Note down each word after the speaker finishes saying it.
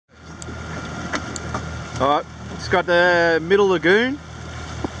Alright, it's got the Middle Lagoon.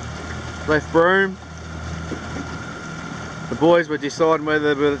 Left Broome. The boys were deciding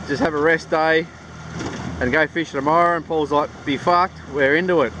whether to just have a rest day and go fishing tomorrow, and Paul's like, be fucked, we're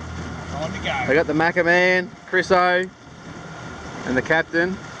into it. Time to go. I got the Macca man, Chris O, and the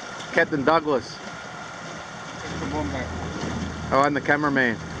captain, Captain Douglas. Oh, and the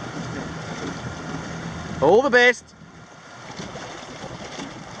cameraman. All the best.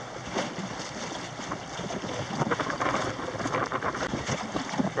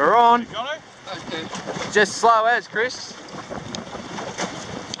 We're on. Okay. Just slow as, Chris.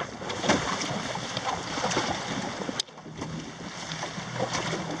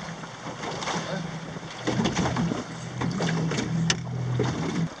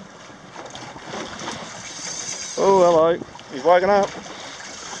 Oh, hello. He's woken up.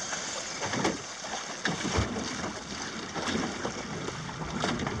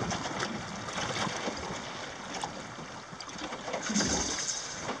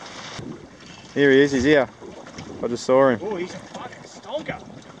 Here he is, he's here. I just saw him. Oh, he's a fucking stonker.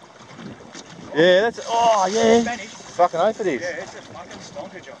 Yeah, that's, oh yeah. Spanish. Fucking oath it is. Yeah, it's a fucking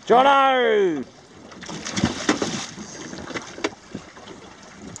stonker, John. Jono!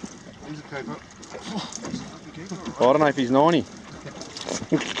 He's a keeper. I don't know if he's 90.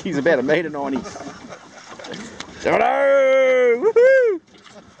 He's about 1.90 m. Jono! Woohoo!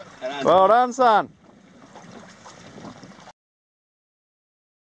 Well done, son.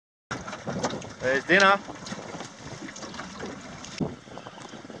 There's dinner.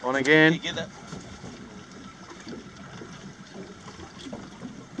 On again. Can you get that?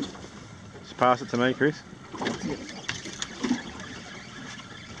 Just pass it to me, Chris.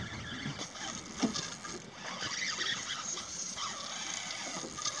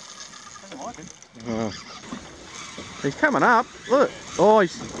 Doesn't like it. He's coming up. Look. Oh,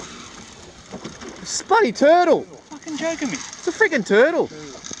 it's a bloody turtle. You're fucking joking me. It's a freaking turtle.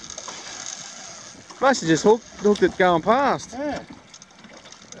 Must have just hooked it going past. Yeah.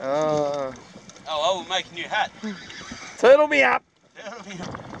 Oh, I will make a new hat. turtle me up. That'll be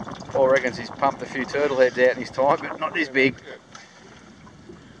Paul reckons he's pumped a few turtle heads out in his time, but not this big.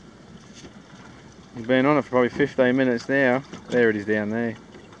 He's been on it for probably 15 minutes now. There it is down there.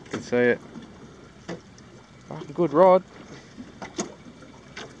 You can see it. Fucking good rod.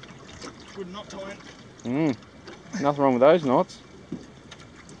 good knot tying. Nothing wrong with those knots.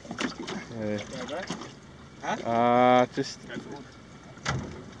 Yeah. Go back. Huh? Just Go forward.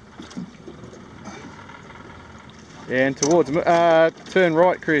 yeah, and towards turn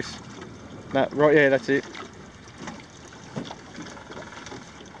right, Chris. No, right, yeah, that's it.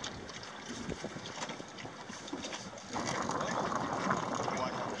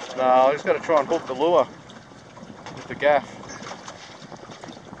 No, I just got to try and hook the lure with the gaff.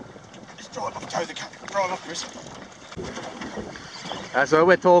 Just drive off, toe the cap. Drive off, Chris. That's what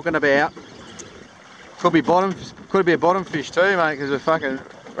we're talking about. Could be a bottom fish too, mate, because we're fucking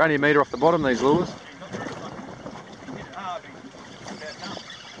only a metre off the bottom these lures.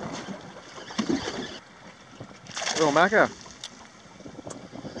 Little macca.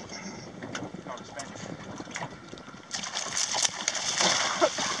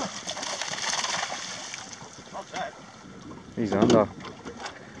 He's under.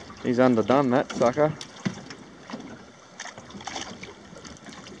 He's underdone that sucker.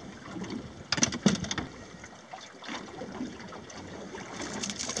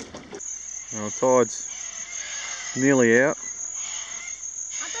 Well, tide's nearly out.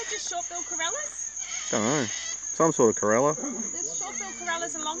 Aren't they just short-bill corellas? Don't know. Some sort of corella. There's short-bill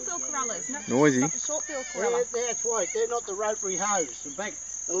corellas and long-bill corellas. No, Noisy. Like a short-bill corella. That's right, they're not the rotary hose.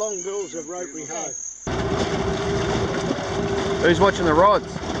 The long bills of rotary hose. Who's watching the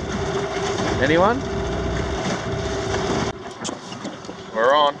rods? Anyone?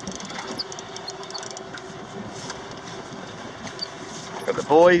 We're on. Got the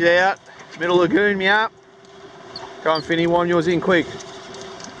boys out. Middle Lagoon me up. Go on, Finny, wind yours in quick.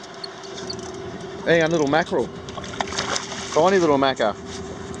 Hang on, little mackerel. Tiny little macca.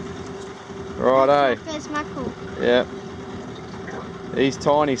 Righto. There's mackerel. Yeah. He's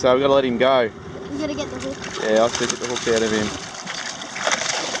tiny, so we've got to let him go. We gotta get the hook. Yeah, I'll stick the hook out of him.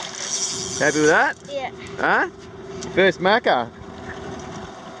 Happy with that? Yeah. Huh? First macca.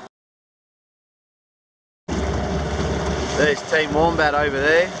 There's Team Wombat over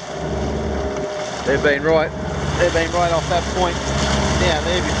there. They've been right off that point down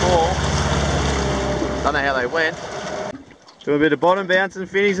there before. Don't know how they went. Do a bit of bottom bouncing.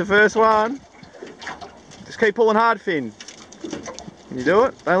 Finny's the first one. Just keep pulling hard, Finn. Can you do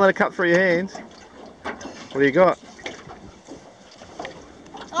it? Don't let it cut through your hands. What do you got?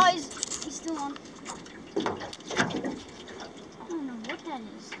 Oh, he's still on. that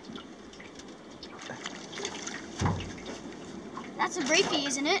is. That's a reefy,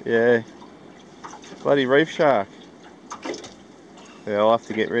 isn't it? Yeah. Bloody reef shark. Yeah, I'll have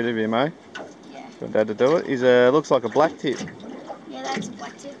to get rid of him, eh? Yeah. Got Dad to do it. He's looks like a black tip. Yeah, that's a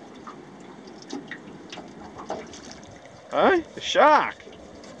black tip. Hey, a shark.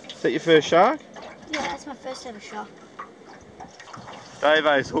 Is that your first shark? Yeah, that's my first ever shark.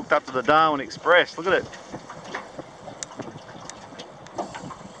 Davo's hooked up to the Darwin Express. Look at it.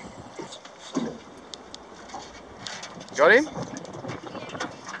 Got him?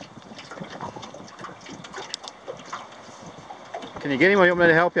 Can you get him or you want me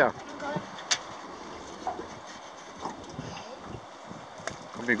to help you?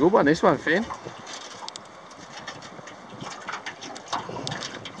 Could be a good one, this one, Finn.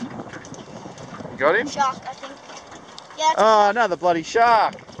 You got him? Shark, I think. Yeah. Oh, another bloody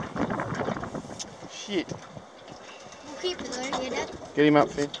shark. Shit. We'll keep it though, yeah, Dad. Get him up,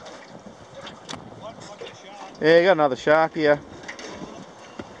 Finn. Yeah, you got another shark here.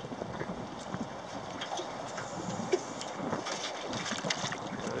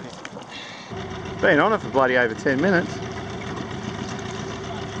 Been on it for bloody over 10 minutes.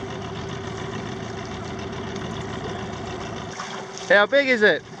 How big is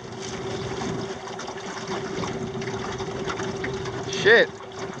it? Shit.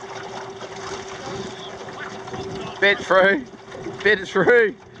 Bit through. Bit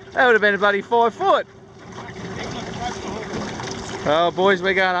through. That would have been a bloody 5 foot. Oh boys,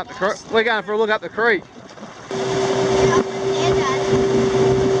 we're going up the creek. We're going for a look up the creek. Yeah, Dad.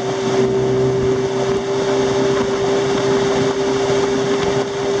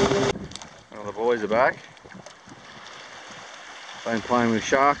 Well, the boys are back. Been playing with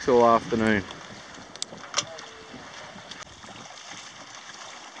sharks all afternoon.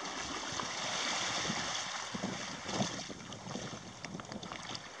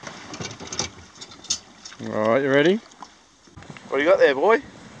 Alright, you ready? What do you got there, boy?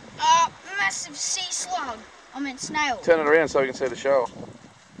 Massive sea slug. I meant snail. Turn it around so we can see the shell.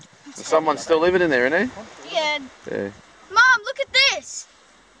 Someone's still living in there, isn't he? Yeah. Yeah. Mom, look at this.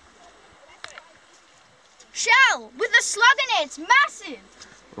 Shell with a slug in it. It's massive.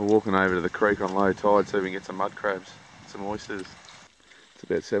 We're walking over to the creek on low tide so we can get some mud crabs, some oysters. It's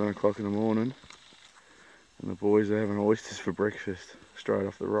about 7 o'clock in the morning and the boys are having oysters for breakfast, straight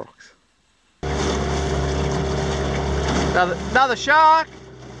off the rocks. Another shark!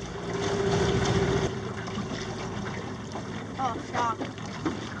 Oh, shark.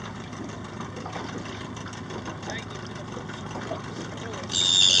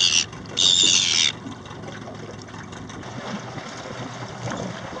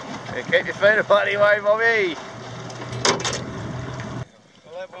 Yeah, keep your feet a bloody way, Bobby!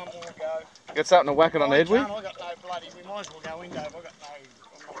 We'll let one more go. Got something to whack it on the head with? I got no bloody, we might as well go in, Dave. I've got no,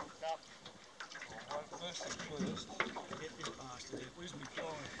 I'm not hooked up. First things first, get this bastard out. Where's my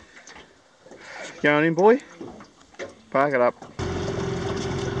fly? Going in, boy? Park it up.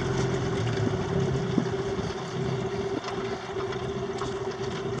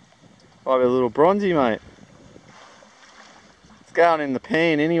 Might be a little bronzy, mate. It's going in the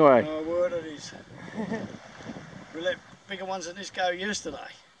pan anyway. Oh, word it is. We let bigger ones than this go yesterday.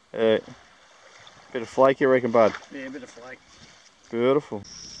 Yeah. Bit of flake, you reckon, bud? Yeah, a bit of flake. Beautiful.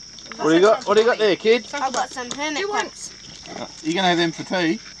 What do you got? What do you got there, kid? I've got some hermit crabs. You gonna have them for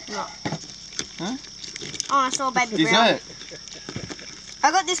tea? No. Huh? Oh, I saw a baby brown. Dessert.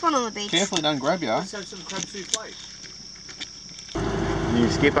 I got this one on the beach. Carefully, don't grab you. Let's have some crab souffle. New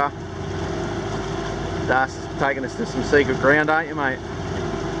skipper. Dust's taking us to some secret ground, aren't you, mate?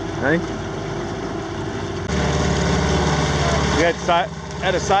 Hey? We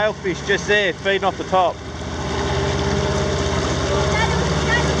had a sailfish just there, feeding off the top.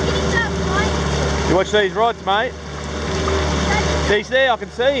 You watch these rods, mate? He's there, I can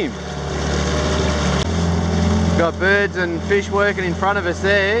see him. Got birds and fish working in front of us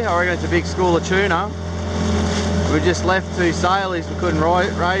there. I reckon it's a big school of tuna. We just left 2 sailies, we couldn't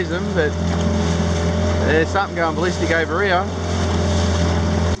raise them, but there's something going ballistic over here.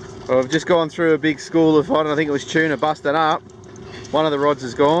 Well, I've just gone through a big school of, I think it was tuna busted up. One of the rods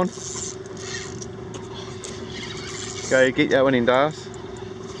is gone. Go get that one in, Das.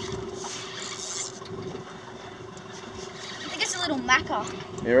 I think it's a little mackerel.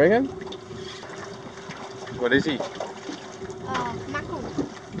 You reckon? What is he? Mackerel.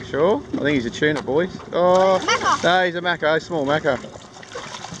 You sure? I think he's a tuna, boys. Oh, Mackerel. no, he's a mackerel, small mackerel.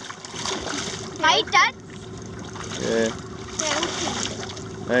 Mate, Dad? Yeah. Yeah.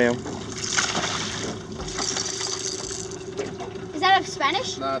 Damn. Is that a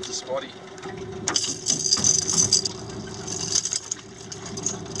Spanish? No, it's a spotty.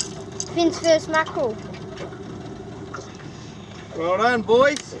 Finn's first mackerel. Well done,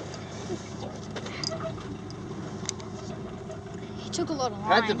 boys. He took a lot of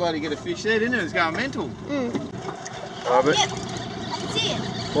line. Had to bloody get a fish there, didn't it? It was going mental. Mm. Oh, but Yep, I can see it.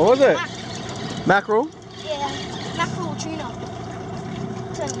 what was it? Mackerel? Yeah, mackerel tuna.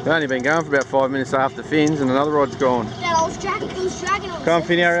 It's only been going for about 5 minutes after Finn's and another rod's gone. Dad, it was dragging on the Come on,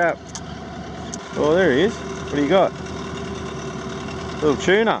 Finn, hurry up. Oh, there he is. What do you got? Little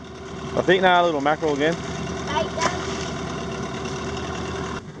tuna. I think now a little mackerel again.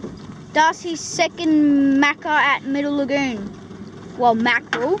 Darcy's second macca at Middle Lagoon. Well,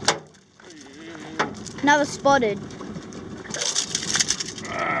 mackerel. Another spotted.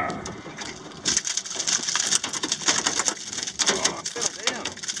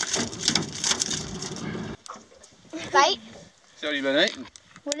 Bait? So what have you been eating?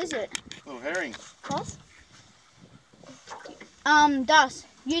 What is it? Little herring. Cross? Dust.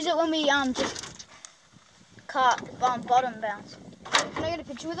 Use it when we just cut bottom bounce. Can I get a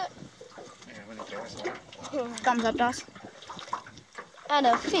picture with it? Yeah, when it goes. Thumbs up, Dust. And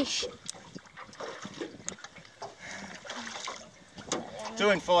a fish. 2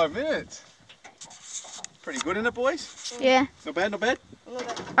 in 5 minutes. Pretty good, isn't it, boys? Yeah. Not bad, not bad.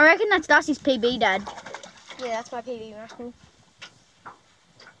 I reckon that's Dusty's PB, Dad. Yeah, that's my PB mackerel.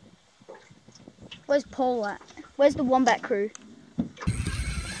 Where's Paul at? Where's the Wombat crew?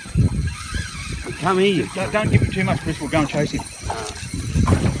 Come here. Don't give him too much, Chris. We'll go and chase him.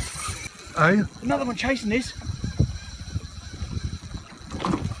 Oh? Another one chasing this.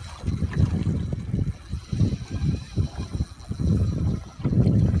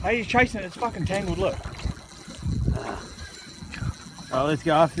 Hey, he's chasing it. It's fucking tangled. Look. Oh, let's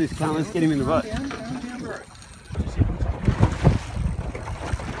go after this cunt. Let's get him in the boat.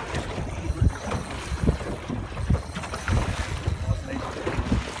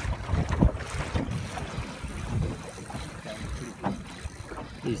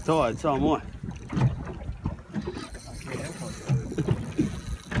 He's tired, so am I.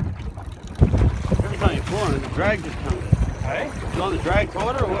 Every time you're flying, the drag just comes. Hey? You on the drag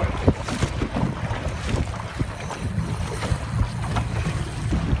tighter or what?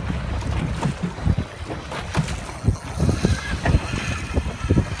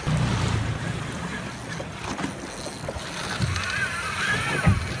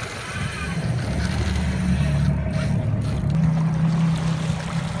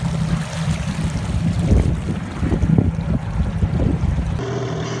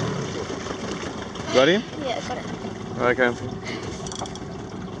 Got him? Yeah, got it. Okay.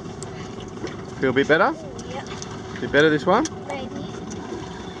 Feel a bit better? Yep. Bit better this one? Maybe.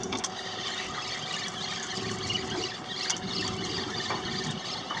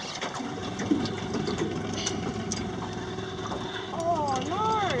 Oh no!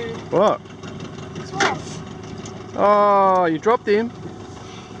 What? It's off. Oh, you dropped him.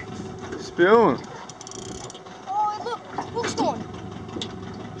 Spilling. Oh look, hook's gone.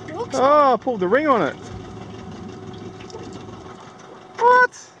 The hook's Oh, I pulled the ring on it.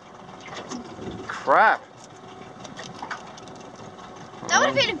 What? Crap. That would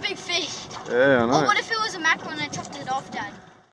have been a big fish. Yeah, I know. Or what if it was a mackerel and I chopped it off, Dad?